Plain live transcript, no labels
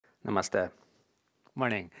Namaste.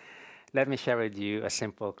 Morning. Let me share with you a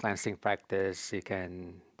simple cleansing practice you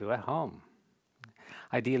can do at home.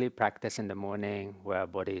 Ideally, practice in the morning where our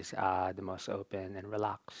bodies are the most open and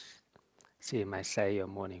relaxed. So you might say your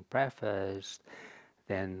morning prayer first,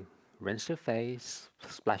 then rinse your face,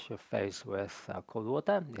 splash your face with cold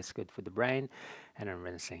water. It's good for the brain. And then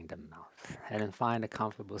rinsing the mouth. And then find a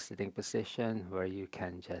comfortable sitting position where you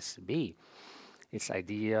can just be. It's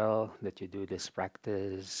ideal that you do this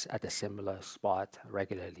practice at a similar spot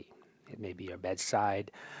regularly. It may be your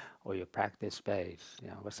bedside or your practice space.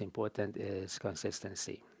 What's important is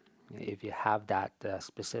consistency. If you have that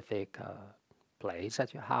specific place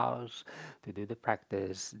at your house to do the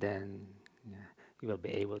practice, then you will be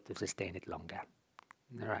able to sustain it longer.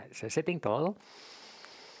 All right, so sitting tall,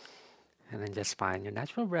 and then just find your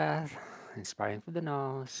natural breath, inspiring through the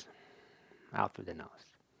nose, out through the nose.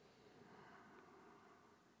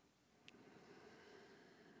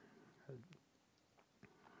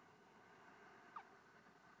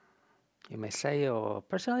 You may say your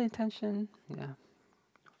personal intention,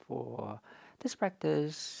 for this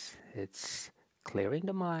practice. It's clearing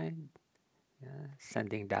the mind,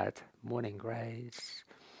 sending that morning grace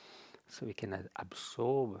so we can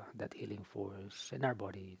absorb that healing force in our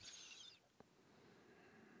bodies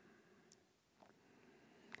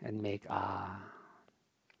and make our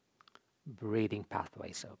breathing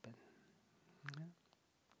pathways open.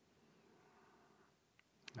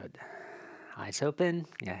 Good. Eyes open,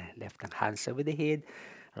 left hands over the head,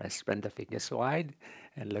 right, spread the fingers wide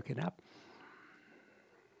and looking up.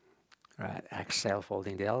 Right, exhale,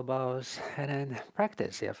 folding the elbows, and then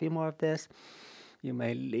practice. A few more of this. You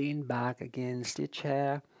may lean back against your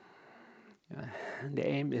chair. And the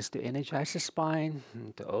aim is to energize the spine,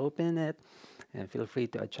 to open it, and feel free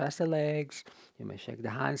to adjust the legs. You may shake the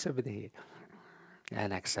hands over the head,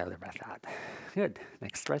 and exhale the breath out. Good.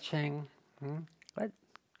 Next stretching. Good.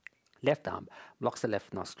 Left arm blocks the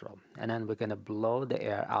left nostril, and then we're going to blow the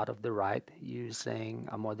air out of the right using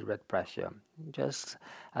a moderate pressure, just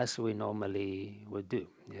as we normally would do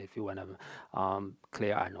if you want to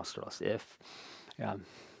clear our nostrils. If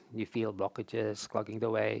you feel blockages clogging the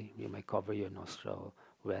way, you may cover your nostril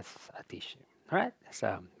with a tissue. All right,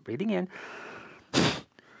 so breathing in.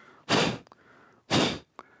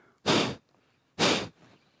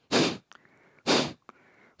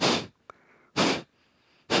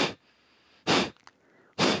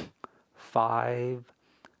 5,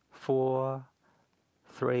 4,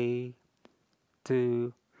 3,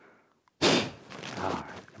 2. All right,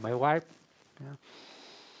 you may wipe,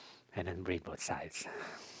 and then breathe both sides.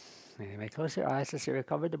 You may close your eyes as you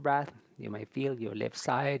recover the breath. You may feel your left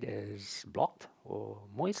side is blocked or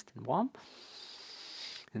moist and warm.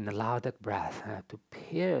 And allow that breath to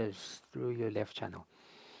pierce through your left channel.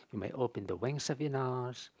 You may open the wings of your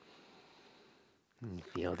nose.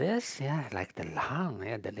 Feel this, like the lung,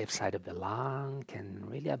 the left side of the lung can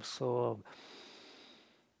really absorb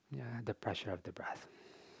the pressure of the breath.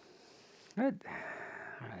 Good.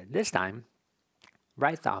 All right, this time,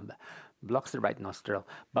 right thumb blocks the right nostril,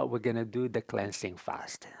 but we're gonna do the cleansing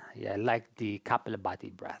fast. Like the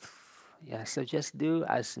Kapalabhati breath. So just do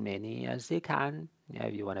as many as you can.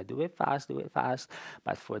 If you want to do it fast, do it fast.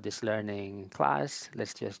 But for this learning class,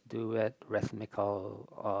 let's just do it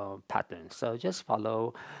rhythmical pattern. So just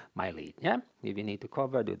follow my lead. If you need to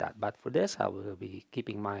cover, do that. But for this, I will be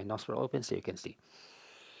keeping my nostril open so you can see.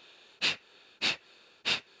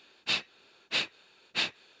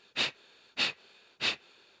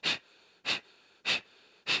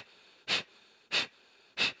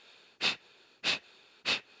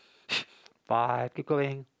 5, keep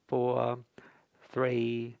going. 4,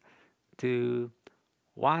 3, 2,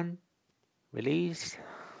 1. Release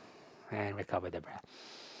and recover the breath.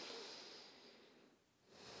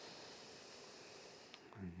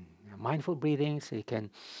 Mindful breathing so you can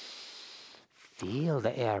feel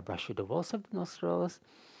the air brush through the walls of the nostrils.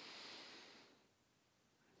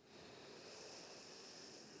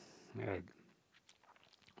 Good.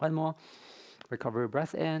 One more. Recover your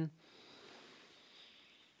breath in.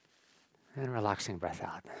 And relaxing breath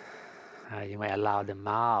out. You may allow the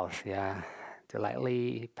mouth, to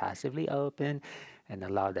lightly, passively open, and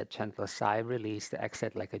allow that gentle sigh release to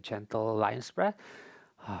exit like a gentle lion's breath.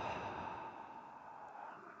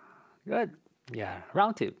 Good.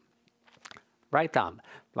 Round 2. Right thumb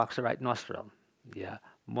blocks the right nostril.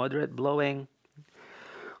 Moderate blowing.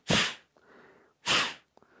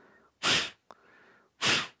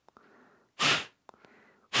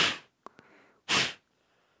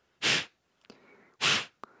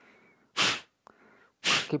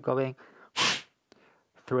 Keep going.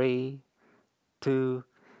 3, 2.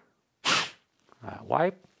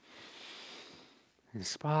 Wipe.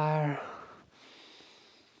 Inspire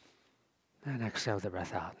and exhale the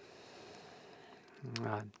breath out.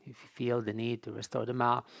 If you feel the need to restore the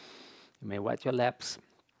mouth, you may wet your lips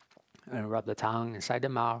and rub the tongue inside the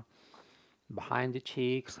mouth, behind the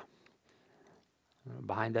cheeks,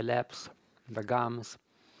 behind the lips, the gums.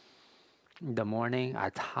 In the morning,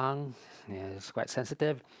 our tongue is quite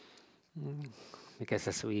sensitive because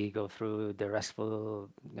as we go through the restful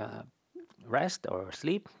rest or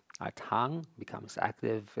sleep, our tongue becomes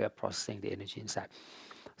active, processing the energy inside.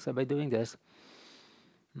 So by doing this,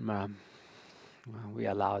 we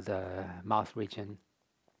allow the mouth region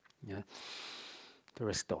to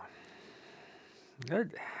restore.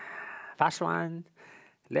 Good. Fast one.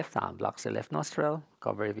 Left arm blocks the left nostril.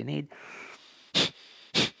 Cover if you need.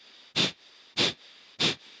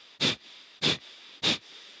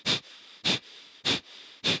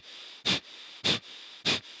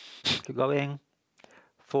 Keep going.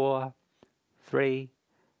 4, 3,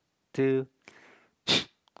 2.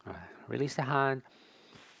 Release the hand.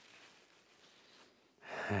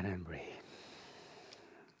 And then breathe.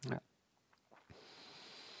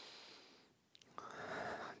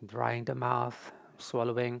 Drying the mouth,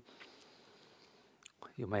 swallowing.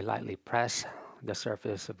 You may lightly press the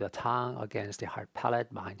surface of the tongue against the hard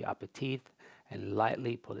palate behind the upper teeth and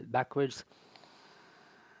lightly pull it backwards.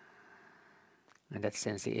 And that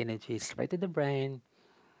sends the energy straight to the brain.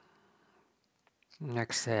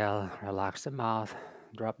 Exhale, relax the mouth,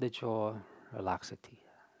 drop the jaw, relax the teeth.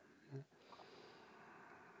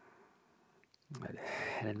 And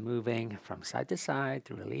then moving from side to side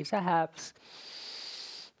to release the hips.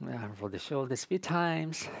 Roll the shoulders a few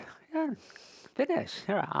times. Yeah, finish.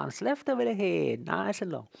 Your arms lift over the head, nice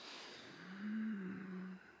and long.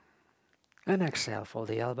 And exhale, fold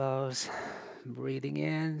the elbows. Breathing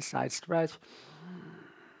in, side stretch.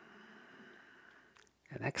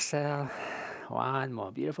 And exhale. One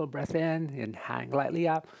more beautiful breath in and hang lightly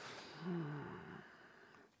up.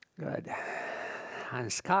 Good.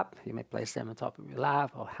 Hands cup. You may place them on top of your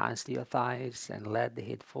lap or hands to your thighs and let the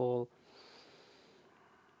head fall.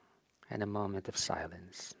 And a moment of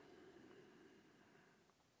silence.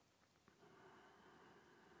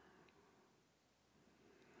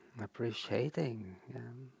 Appreciating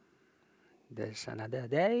this another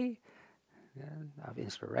day of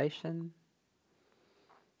inspiration,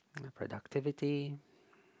 productivity,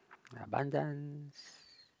 abundance,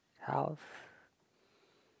 health.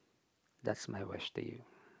 That's my wish to you.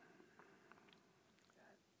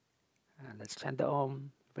 And let's chant the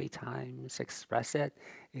Om 3 times, express it.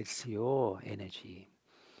 It's your energy.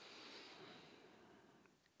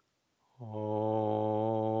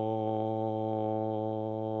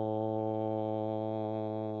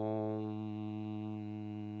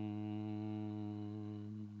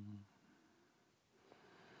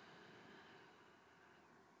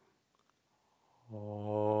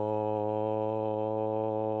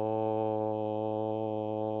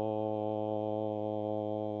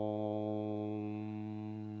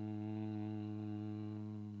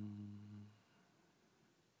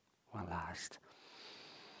 One last.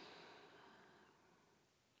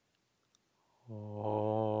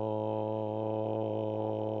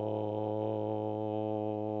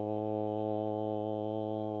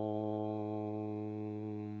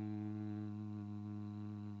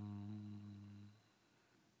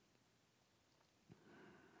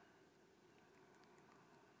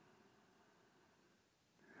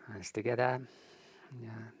 Hands together.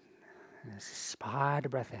 Inspire the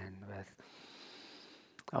breath in with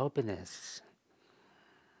openness.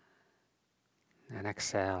 And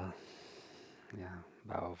exhale.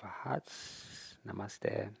 Bow over hearts.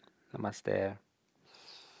 Namaste. Namaste.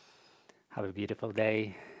 Have a beautiful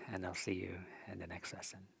day, and I'll see you in the next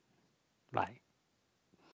lesson. Bye.